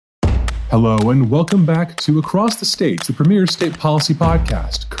Hello, and welcome back to Across the States, the premier state policy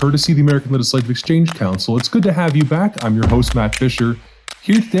podcast, courtesy of the American Legislative Exchange Council. It's good to have you back. I'm your host, Matt Fisher,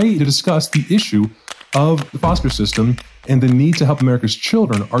 here today to discuss the issue of the foster system and the need to help America's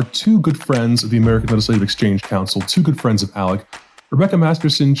children. Our two good friends of the American Legislative Exchange Council, two good friends of ALEC, Rebecca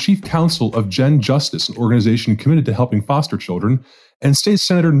Masterson, Chief Counsel of Gen Justice, an organization committed to helping foster children, and State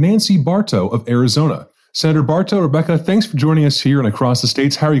Senator Nancy Barto of Arizona. Senator Barto, Rebecca, thanks for joining us here and Across the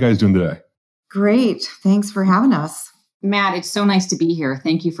States. How are you guys doing today? Great. Thanks for having us. Matt, it's so nice to be here.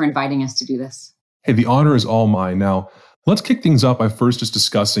 Thank you for inviting us to do this. Hey, the honor is all mine. Now, let's kick things up by first just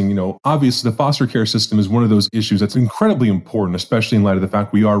discussing, obviously the foster care system is one of those issues that's incredibly important, especially in light of the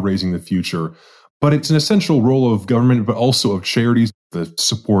fact we are raising the future. But it's an essential role of government, but also of charities that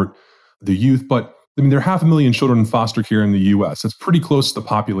support the youth. But there are 500,000 children in foster care in the U.S. That's pretty close to the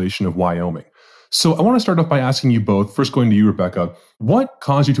population of Wyoming. So I want to start off by asking you both, first going to you, Rebecca, what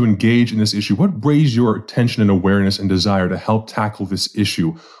caused you to engage in this issue? What raised your attention and awareness and desire to help tackle this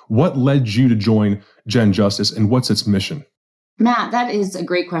issue? What led you to join Gen Justice, and what's its mission? Matt, that is a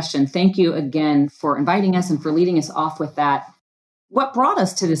great question. Thank you again for inviting us and for leading us off with that. What brought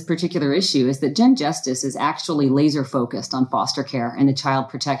us to this particular issue is that Gen Justice is actually laser focused on foster care and the child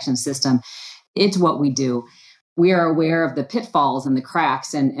protection system. It's what we do. We are aware of the pitfalls and the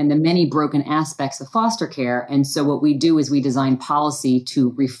cracks and the many broken aspects of foster care. And so what we do is we design policy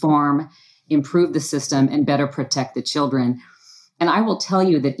to reform, improve the system, and better protect the children. And I will tell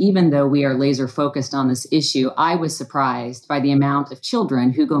you that even though we are laser focused on this issue, I was surprised by the amount of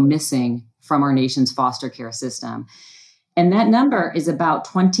children who go missing from our nation's foster care system. And that number is about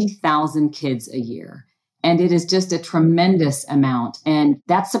 20,000 kids a year. And it is just a tremendous amount. And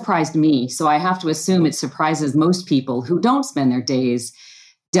that surprised me. So I have to assume it surprises most people who don't spend their days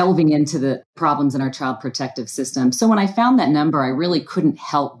delving into the problems in our child protective system. So when I found that number, I really couldn't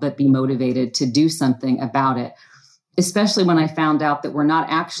help but be motivated to do something about it, especially when I found out that we're not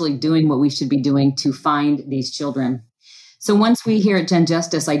actually doing what we should be doing to find these children. So once we here at Gen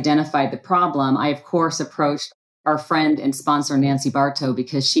Justice identified the problem, I, of course, approached our friend and sponsor, Nancy Barto,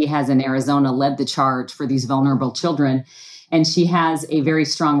 because she has in Arizona led the charge for these vulnerable children. And she has a very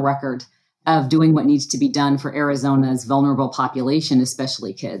strong record of doing what needs to be done for Arizona's vulnerable population,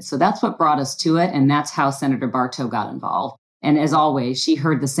 especially kids. So that's what brought us to it. And that's how Senator Barto got involved. And as always, she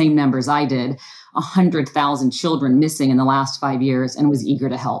heard the same numbers I did, 100,000 children missing in the last 5 years, and was eager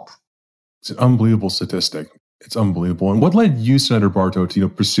to help. It's an unbelievable statistic. It's unbelievable. And what led you, Senator Barto, to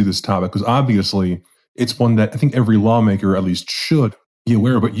pursue this topic? Because obviously, it's one that I think every lawmaker at least should be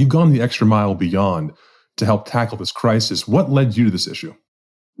aware of, but you've gone the extra mile beyond to help tackle this crisis. What led you to this issue?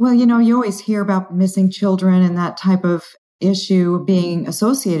 Well, you always hear about missing children and that type of issue being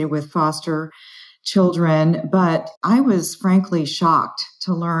associated with foster children, but I was frankly shocked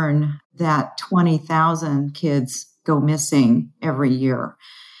to learn that 20,000 kids go missing every year.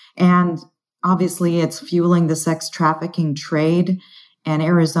 And obviously, it's fueling the sex trafficking trade. And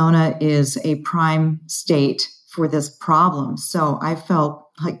Arizona is a prime state for this problem. So I felt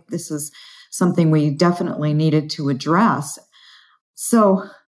like this is something we definitely needed to address. So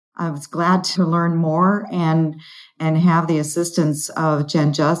I was glad to learn more and have the assistance of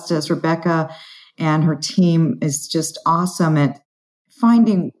Gen Justice. Rebecca and her team is just awesome at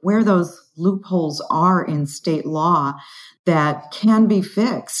finding where those loopholes are in state law that can be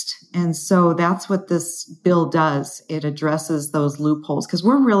fixed. And so that's what this bill does. It addresses those loopholes because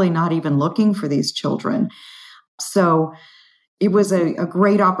we're really not even looking for these children. So it was a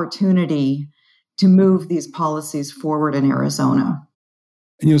great opportunity to move these policies forward in Arizona.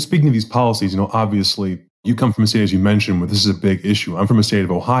 And, speaking of these policies, obviously you come from a state, as you mentioned, where this is a big issue. I'm from a state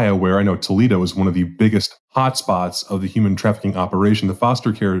of Ohio where I know Toledo is one of the biggest hotspots of the human trafficking operation. The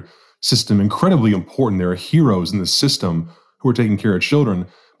foster care system, incredibly important. There are heroes in the system who are taking care of children,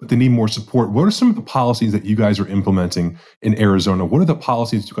 but they need more support. What are some of the policies that you guys are implementing in Arizona? What are the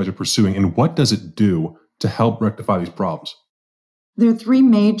policies you guys are pursuing, and what does it do to help rectify these problems? There are three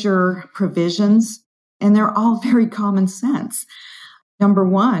major provisions, and they're all very common sense. Number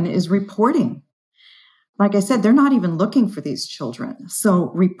one is reporting. Like I said, they're not even looking for these children.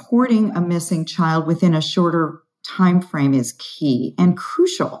 So reporting a missing child within a shorter time frame is key and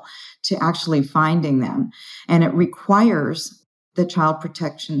crucial to actually finding them. And it requires the Child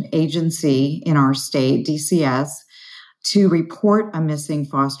Protection Agency in our state, DCS, to report a missing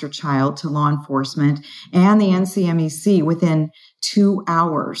foster child to law enforcement and the NCMEC within 2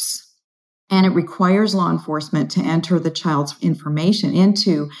 hours. And it requires law enforcement to enter the child's information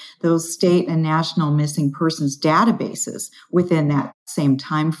into those state and national missing persons databases within that same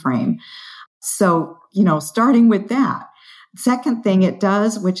time frame. So, starting with that, Second thing it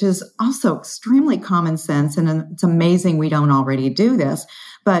does, which is also extremely common sense, and it's amazing we don't already do this,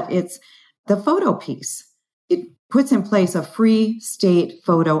 but it's the photo piece. It puts in place a free state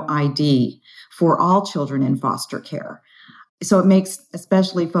photo ID for all children in foster care. So it makes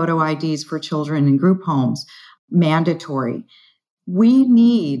especially photo IDs for children in group homes mandatory. We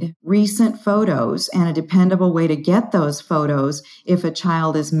need recent photos and a dependable way to get those photos if a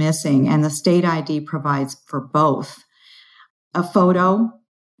child is missing, and the state ID provides for both. A photo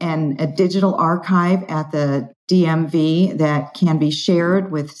and a digital archive at the DMV that can be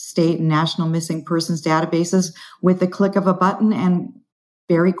shared with state and national missing persons databases with the click of a button and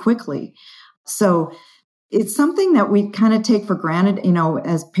very quickly. So it's something that we kind of take for granted.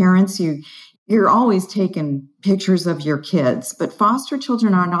 As parents, you're always taking pictures of your kids, but foster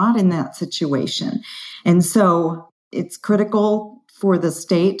children are not in that situation. And so it's critical for the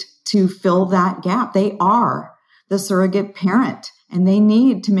state to fill that gap. They are the surrogate parent, and they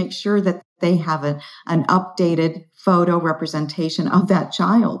need to make sure that they have an updated photo representation of that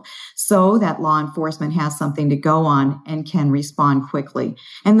child so that law enforcement has something to go on and can respond quickly.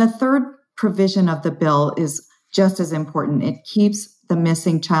 And the third provision of the bill is just as important. It keeps the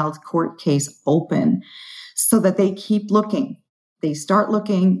missing child's court case open so that they keep looking. They start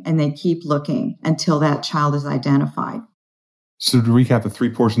looking and they keep looking until that child is identified. So to recap the three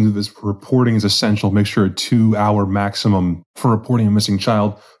portions of this, reporting is essential. Make sure a 2-hour maximum for reporting a missing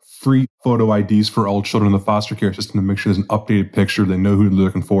child, free photo IDs for all children in the foster care system to make sure there's an updated picture, they know who they're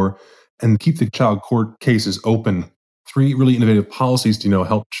looking for, and keep the child court cases open. 3 really innovative policies to,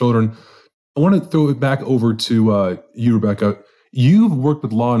 help children. I want to throw it back over to you, Rebecca. You've worked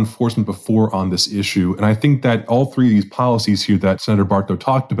with law enforcement before on this issue, and I think that all 3 of these policies here that Senator Bartow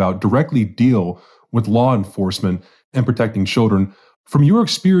talked about directly deal with law enforcement and protecting children. From your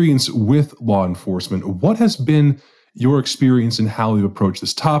experience with law enforcement, what has been your experience in how you approach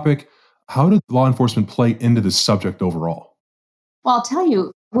this topic? How did law enforcement play into this subject overall? Well, I'll tell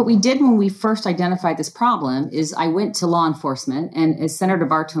you, what we did when we first identified this problem is I went to law enforcement. And as Senator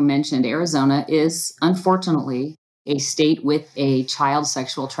Bartow mentioned, Arizona is unfortunately a state with a child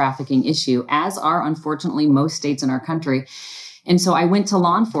sexual trafficking issue, as are unfortunately most states in our country. And so I went to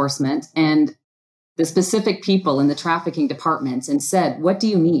law enforcement and the specific people in the trafficking departments and said, what do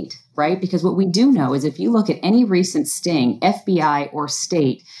you need, right? Because what we do know is if you look at any recent sting, FBI or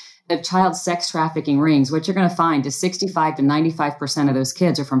state, of child sex trafficking rings, what you're going to find is 65 to 95% of those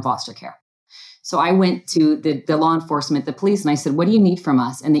kids are from foster care. So I went to the law enforcement, the police, and I said, what do you need from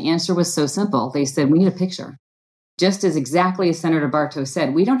us? And the answer was so simple. They said, we need a picture. Just as exactly as Senator Bartow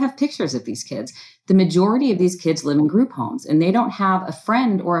said, we don't have pictures of these kids. The majority of these kids live in group homes, and they don't have a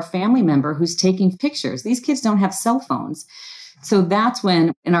friend or a family member who's taking pictures. These kids don't have cell phones. So that's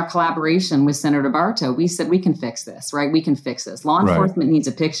when, in our collaboration with Senator Bartow, we said, we can fix this, right? We can fix this. Law enforcement needs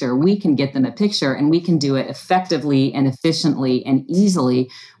a picture. We can get them a picture, and we can do it effectively and efficiently and easily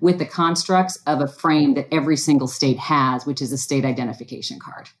with the constructs of a frame that every single state has, which is a state identification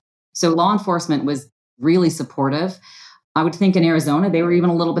card. So law enforcement was really supportive. I would think in Arizona, they were even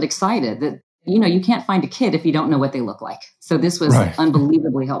a little bit excited that, you can't find a kid if you don't know what they look like. So this was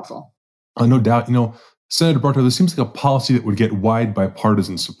unbelievably helpful. No doubt. Senator Bartow, this seems like a policy that would get wide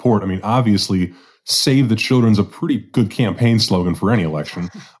bipartisan support. I mean, obviously, Save the Children's a pretty good campaign slogan for any election.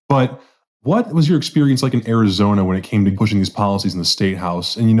 But what was your experience like in Arizona when it came to pushing these policies in the State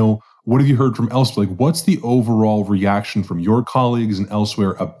House? And, what have you heard from elsewhere? Like, what's the overall reaction from your colleagues and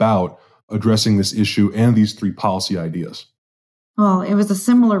elsewhere about addressing this issue and these 3 policy ideas? Well, it was a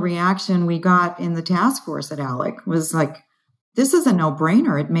similar reaction we got in the task force at ALEC. It was like, this is a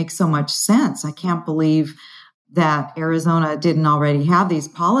no-brainer. It makes so much sense. I can't believe that Arizona didn't already have these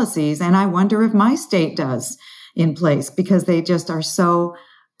policies. And I wonder if my state does in place because they just are so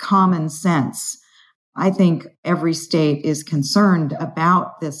common sense. I think every state is concerned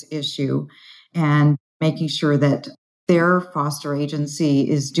about this issue and making sure that their foster agency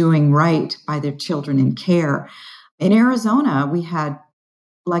is doing right by their children in care. In Arizona, we had,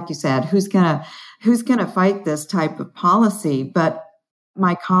 like you said, who's gonna fight this type of policy? But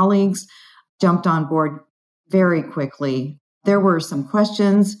my colleagues jumped on board very quickly. There were some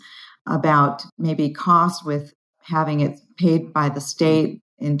questions about maybe cost with having it paid by the state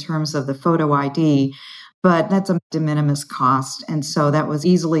in terms of the photo ID, but that's a de minimis cost. And so that was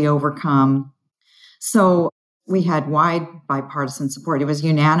easily overcome. So we had wide bipartisan support. It was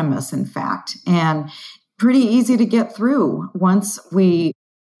unanimous, in fact, and pretty easy to get through once we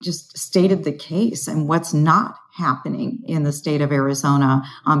just stated the case and what's not happening in the state of Arizona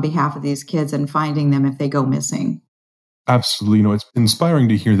on behalf of these kids and finding them if they go missing. Absolutely. It's inspiring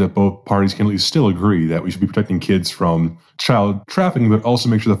to hear that both parties can at least still agree that we should be protecting kids from child trafficking, but also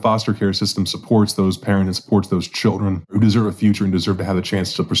make sure the foster care system supports those parents and supports those children who deserve a future and deserve to have the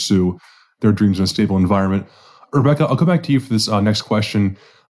chance to pursue their dreams in a stable environment. Rebecca, I'll come back to you for this next question.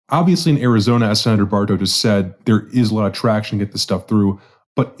 Obviously, in Arizona, as Senator Bartow just said, there is a lot of traction to get this stuff through.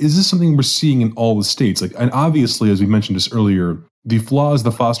 But is this something we're seeing in all the states? And obviously, as we mentioned just earlier, the flaws of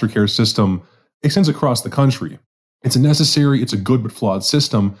the foster care system extends across the country. It's a necessary, it's a good but flawed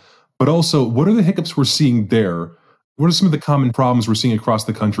system. But also, what are the hiccups we're seeing there? What are some of the common problems we're seeing across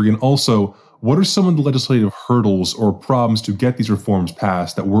the country? And also, what are some of the legislative hurdles or problems to get these reforms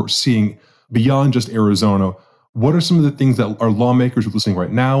passed that we're seeing beyond just Arizona? What are some of the things that our lawmakers who are listening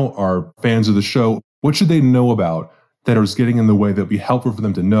right now, are fans of the show, what should they know about that is getting in the way that would be helpful for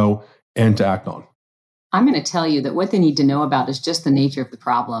them to know and to act on? I'm going to tell you that what they need to know about is just the nature of the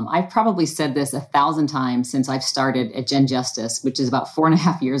problem. I've probably said this 1,000 times since I've started at Gen Justice, which is about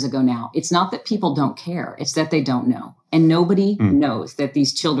 4.5 years ago now. It's not that people don't care. It's that they don't know. And nobody knows that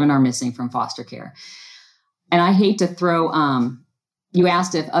these children are missing from foster care. And I hate to throw, you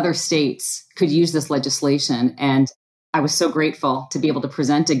asked if other states could use this legislation. And I was so grateful to be able to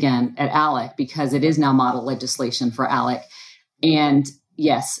present again at ALEC because it is now model legislation for ALEC. And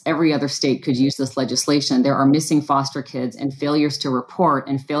yes, every other state could use this legislation. There are missing foster kids and failures to report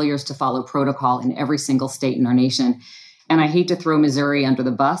and failures to follow protocol in every single state in our nation. And I hate to throw Missouri under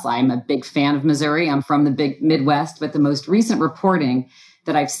the bus. I'm a big fan of Missouri. I'm from the big Midwest, but the most recent reporting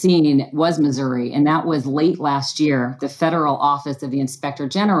that I've seen was Missouri. And that was late last year. The Federal Office of the Inspector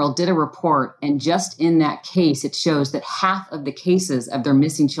General did a report. And just in that case, it shows that half of the cases of their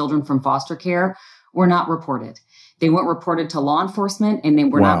missing children from foster care were not reported. They weren't reported to law enforcement, and they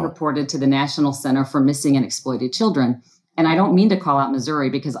were not reported to the National Center for Missing and Exploited Children. And I don't mean to call out Missouri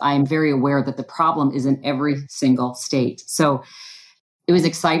because I am very aware that the problem is in every single state. So it was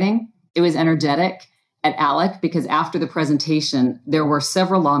exciting. It was energetic at ALEC because after the presentation, there were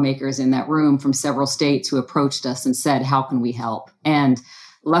several lawmakers in that room from several states who approached us and said, how can we help? And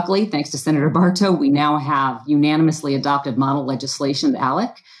luckily, thanks to Senator Bartow, we now have unanimously adopted model legislation at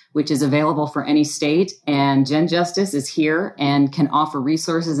ALEC, which is available for any state. And Gen Justice is here and can offer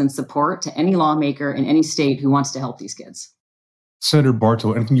resources and support to any lawmaker in any state who wants to help these kids. Senator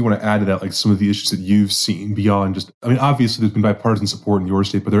Bartow, anything you want to add to that, like some of the issues that you've seen beyond just, obviously there's been bipartisan support in your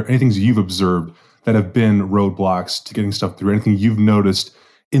state, but are there any things you've observed that have been roadblocks to getting stuff through? Anything you've noticed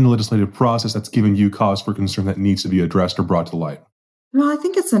in the legislative process that's given you cause for concern that needs to be addressed or brought to light? Well, I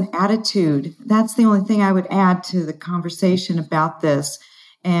think it's an attitude. That's the only thing I would add to the conversation about this.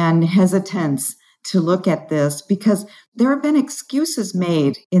 And hesitance to look at this because there have been excuses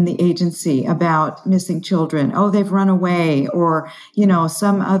made in the agency about missing children. Oh, they've run away or,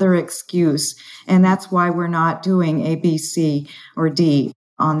 some other excuse. And that's why we're not doing A, B, C, or D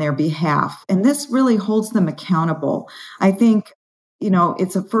on their behalf. And this really holds them accountable. I think,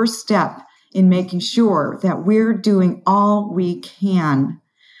 it's a first step in making sure that we're doing all we can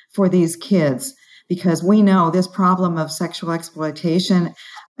for these kids. Because we know this problem of sexual exploitation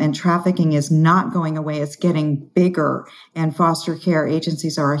and trafficking is not going away. It's getting bigger. And foster care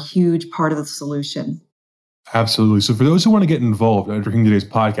agencies are a huge part of the solution. Absolutely. So for those who want to get involved after hearing today's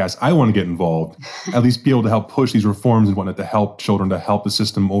podcast, I want to get involved, at least be able to help push these reforms and whatnot to help children, to help the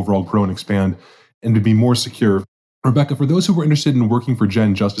system overall grow and expand and to be more secure. Rebecca, for those who are interested in working for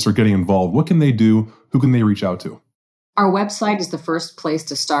Gen Justice or getting involved, what can they do? Who can they reach out to? Our website is the first place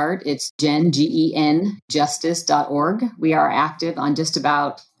to start. It's genjustice.org. We are active on just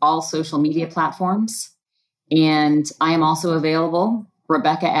about all social media platforms. And I am also available,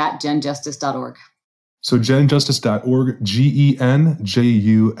 Rebecca@genjustice.org. So genjustice.org,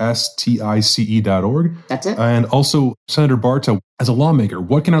 genjustice.org. That's it. And also, Senator Bartow, as a lawmaker,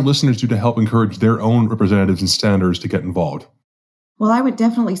 what can our listeners do to help encourage their own representatives and senators to get involved? Well, I would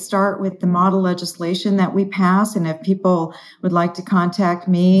definitely start with the model legislation that we pass. And if people would like to contact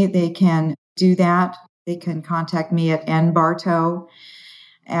me, they can do that. They can contact me at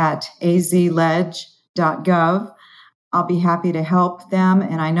nbartow@azledge.gov. I'll be happy to help them.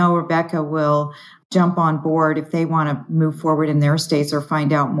 And I know Rebecca will jump on board if they want to move forward in their states or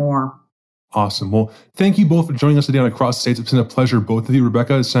find out more. Awesome. Well, thank you both for joining us today on Across the States. It's been a pleasure, both of you,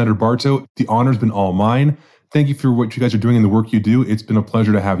 Rebecca and Senator Bartow. The honor's been all mine. Thank you for what you guys are doing and the work you do. It's been a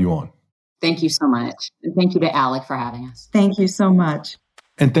pleasure to have you on. Thank you so much. And thank you to ALEC for having us. Thank you so much.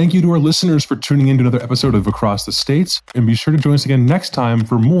 And thank you to our listeners for tuning in to another episode of Across the States. And be sure to join us again next time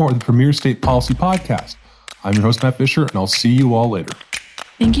for more of the Premier State Policy Podcast. I'm your host, Matt Fisher, and I'll see you all later.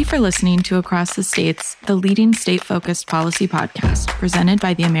 Thank you for listening to Across the States, the leading state-focused policy podcast presented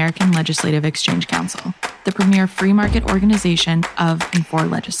by the American Legislative Exchange Council, the premier free market organization of and for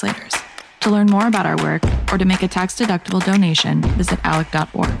legislators. To learn more about our work or to make a tax-deductible donation, visit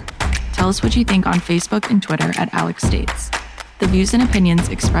ALEC.org. Tell us what you think on Facebook and Twitter at ALEC States. The views and opinions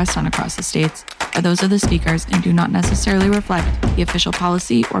expressed on Across the States are those of the speakers and do not necessarily reflect the official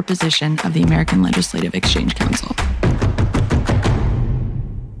policy or position of the American Legislative Exchange Council.